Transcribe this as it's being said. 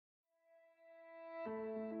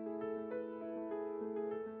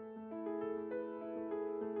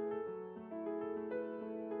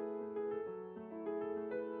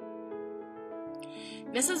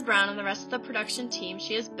Mrs. Brown and the rest of the production team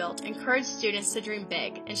she has built encourage students to dream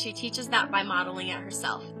big, and she teaches that by modeling it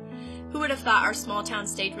herself. Who would have thought our small town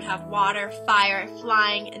stage would have water, fire,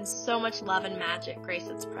 flying, and so much love and magic grace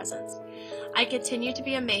its presence? I continue to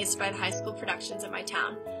be amazed by the high school productions in my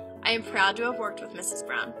town. I am proud to have worked with Mrs.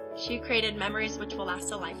 Brown. She created memories which will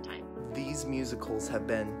last a lifetime. These musicals have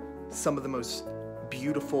been some of the most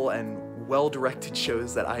beautiful and well-directed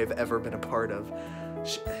shows that I have ever been a part of.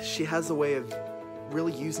 She has a way of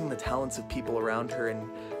really using the talents of people around her and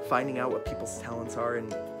finding out what people's talents are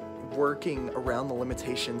and working around the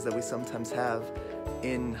limitations that we sometimes have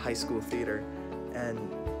in high school theater and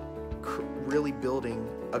really building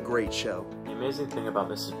a great show. The amazing thing about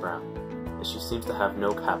Mrs. Brown is she seems to have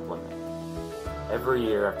no cap limit. Every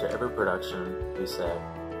year after every production we say,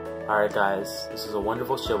 "Alright guys, this is a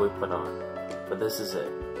wonderful show we put on, but this is it.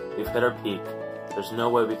 We've hit our peak. There's no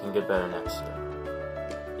way we can get better next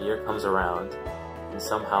year." The year comes around and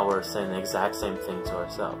somehow we're saying the exact same thing to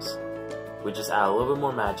ourselves. We just add a little bit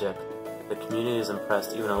more magic, the community is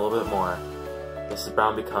impressed even a little bit more, Mrs.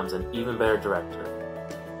 Brown becomes an even better director.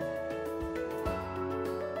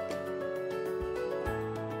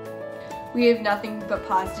 We have nothing but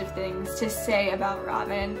positive things to say about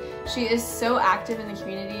Robin. She is so active in the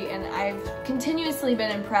community, and I've continuously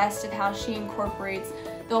been impressed at how she incorporates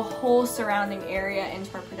the whole surrounding area into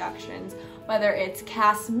her productions. Whether it's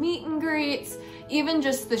cast meet and greets, even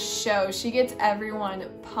just the show, she gets everyone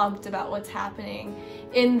pumped about what's happening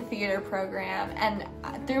in the theater program. And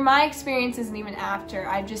through my experiences and even after,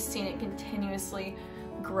 I've just seen it continuously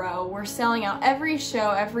grow. We're selling out every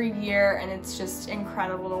show, every year, and it's just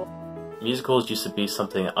incredible. Musicals used to be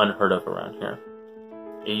something unheard of around here.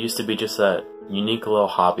 It used to be just a unique little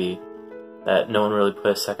hobby that no one really put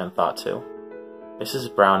a second thought to.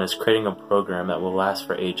 Mrs. Brown is creating a program that will last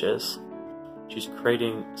for ages. She's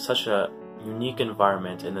creating such a unique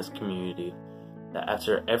environment in this community that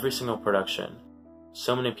after every single production,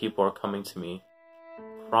 so many people are coming to me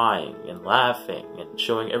crying and laughing and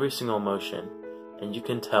showing every single emotion, and you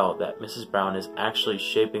can tell that Mrs. Brown is actually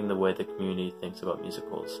shaping the way the community thinks about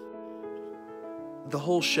musicals. The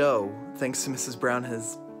whole show, thanks to Mrs. Brown,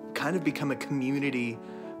 has kind of become a community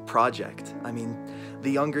project. I mean, the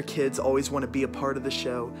younger kids always want to be a part of the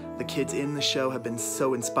show. The kids in the show have been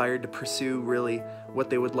so inspired to pursue really what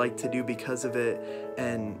they would like to do because of it,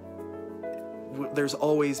 and there's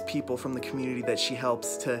always people from the community that she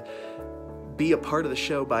helps to be a part of the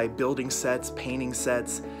show by building sets, painting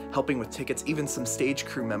sets, helping with tickets, even some stage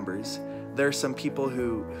crew members. There are some people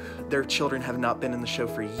who their children have not been in the show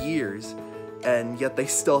for years, and yet they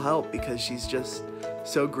still help because she's just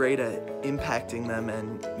so great at impacting them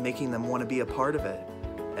and making them want to be a part of it.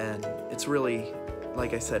 And it's really,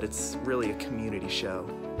 like I said, it's really a community show.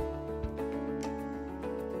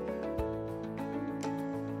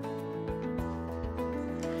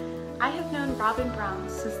 I have known Robin Brown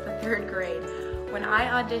since the 3rd grade, when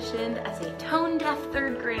I auditioned as a tone-deaf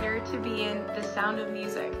 3rd grader to be in The Sound of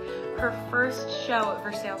Music, her first show at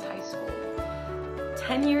Versailles High School.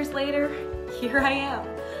 10 years later, here I am.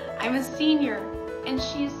 I'm a senior, and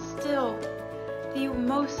she is still the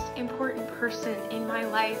most important person in my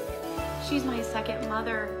life. She's my second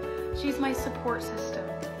mother. She's my support system.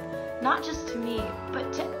 Not just to me,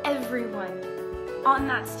 but to everyone on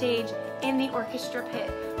that stage, in the orchestra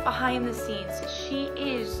pit, behind the scenes. She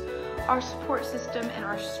is our support system and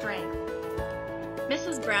our strength.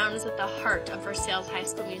 Mrs. Brown is at the heart of Versailles High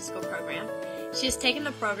School musical program. She has taken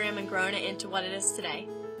the program and grown it into what it is today.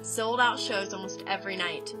 Sold-out shows almost every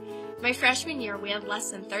night. My freshman year, we had less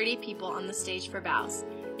than 30 people on the stage for bows.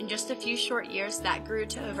 In just a few short years, that grew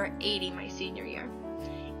to over 80 my senior year.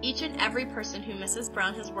 Each and every person who Mrs.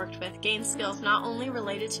 Brown has worked with gains skills not only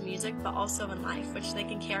related to music, but also in life, which they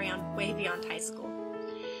can carry on way beyond high school.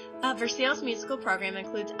 Versailles' musical program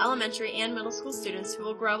includes elementary and middle school students who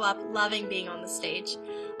will grow up loving being on the stage.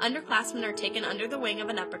 Underclassmen are taken under the wing of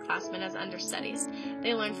an upperclassman as understudies.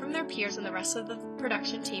 They learn from their peers and the rest of the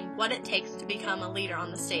production team what it takes to become a leader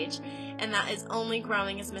on the stage, and that is only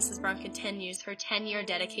growing as Mrs. Brown continues her 10-year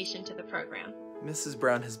dedication to the program. Mrs.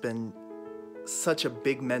 Brown has been such a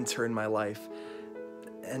big mentor in my life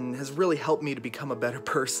and has really helped me to become a better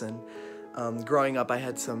person. Growing up, I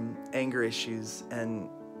had some anger issues, and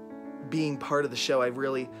being part of the show,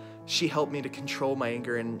 she helped me to control my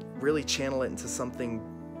anger and really channel it into something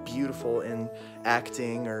beautiful in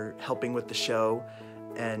acting or helping with the show,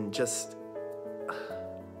 and just,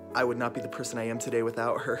 I would not be the person I am today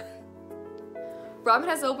without her. Robin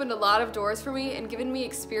has opened a lot of doors for me and given me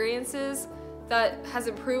experiences that has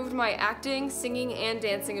improved my acting, singing, and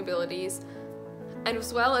dancing abilities, and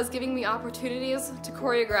as well as giving me opportunities to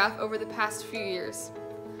choreograph over the past few years.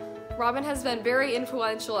 Robin has been very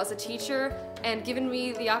influential as a teacher and given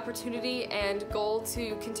me the opportunity and goal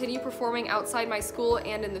to continue performing outside my school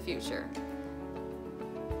and in the future.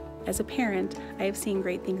 As a parent, I have seen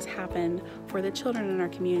great things happen for the children in our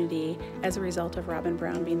community as a result of Robin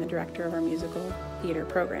Brown being the director of our musical theater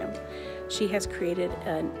program. She has created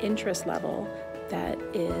an interest level that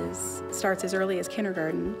starts as early as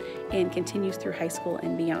kindergarten and continues through high school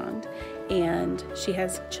and beyond. And she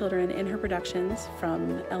has children in her productions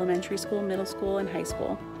from elementary school, middle school, and high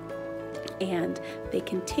school. And they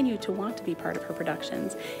continue to want to be part of her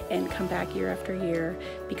productions and come back year after year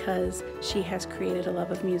because she has created a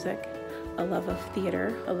love of music, a love of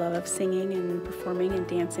theater, a love of singing and performing and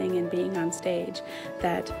dancing and being on stage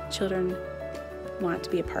that children want to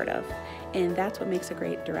be a part of. And that's what makes a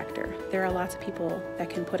great director. There are lots of people that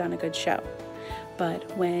can put on a good show, but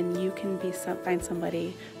when you can find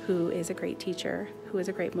somebody who is a great teacher, who is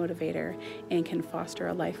a great motivator, and can foster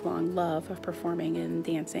a lifelong love of performing and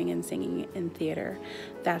dancing and singing in theater,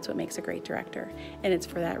 that's what makes a great director. And it's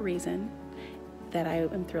for that reason that I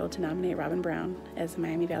am thrilled to nominate Robin Brown as the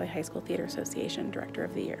Miami Valley High School Theater Association Director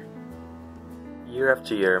of the Year. Year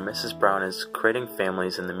after year, Mrs. Brown is creating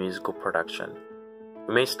families in the musical production.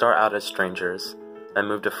 We may start out as strangers, then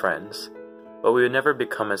move to friends, but we would never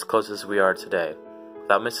become as close as we are today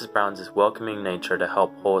without Mrs. Brown's welcoming nature to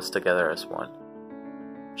help pull us together as one.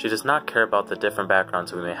 She does not care about the different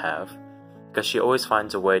backgrounds we may have, because she always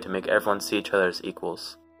finds a way to make everyone see each other as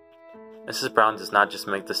equals. Mrs. Brown does not just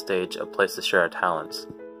make the stage a place to share our talents,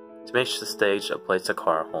 she makes the stage a place to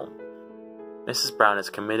call our home. Mrs. Brown is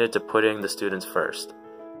committed to putting the students first,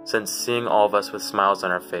 since seeing all of us with smiles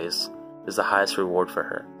on our face is the highest reward for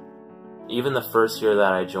her. Even the first year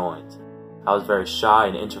that I joined, I was very shy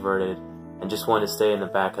and introverted and just wanted to stay in the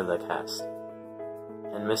back of the cast.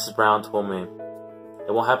 And Mrs. Brown told me,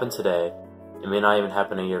 "It won't happen today, it may not even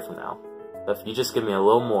happen a year from now, but if you just give me a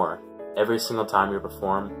little more every single time you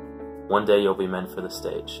perform, one day you'll be meant for the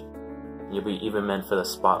stage. You'll be even meant for the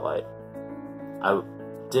spotlight." I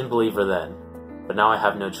didn't believe her then, but now I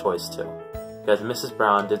have no choice to, because Mrs.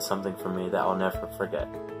 Brown did something for me that I'll never forget.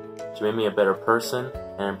 She made me a better person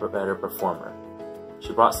and a better performer.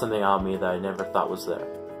 She brought something out of me that I never thought was there.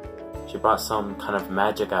 She brought some kind of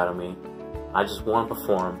magic out of me. I just want to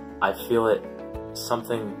perform. I feel it. It's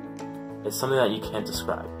something that you can't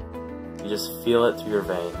describe. You just feel it through your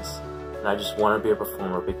veins, and I just want to be a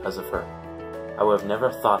performer because of her. I would have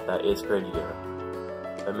never thought that 8th grade year,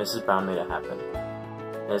 but Mrs. Brown made it happen.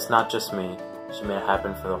 And it's not just me, she made it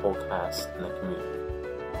happen for the whole cast and the community.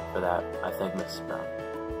 For that, I thank Mrs. Brown.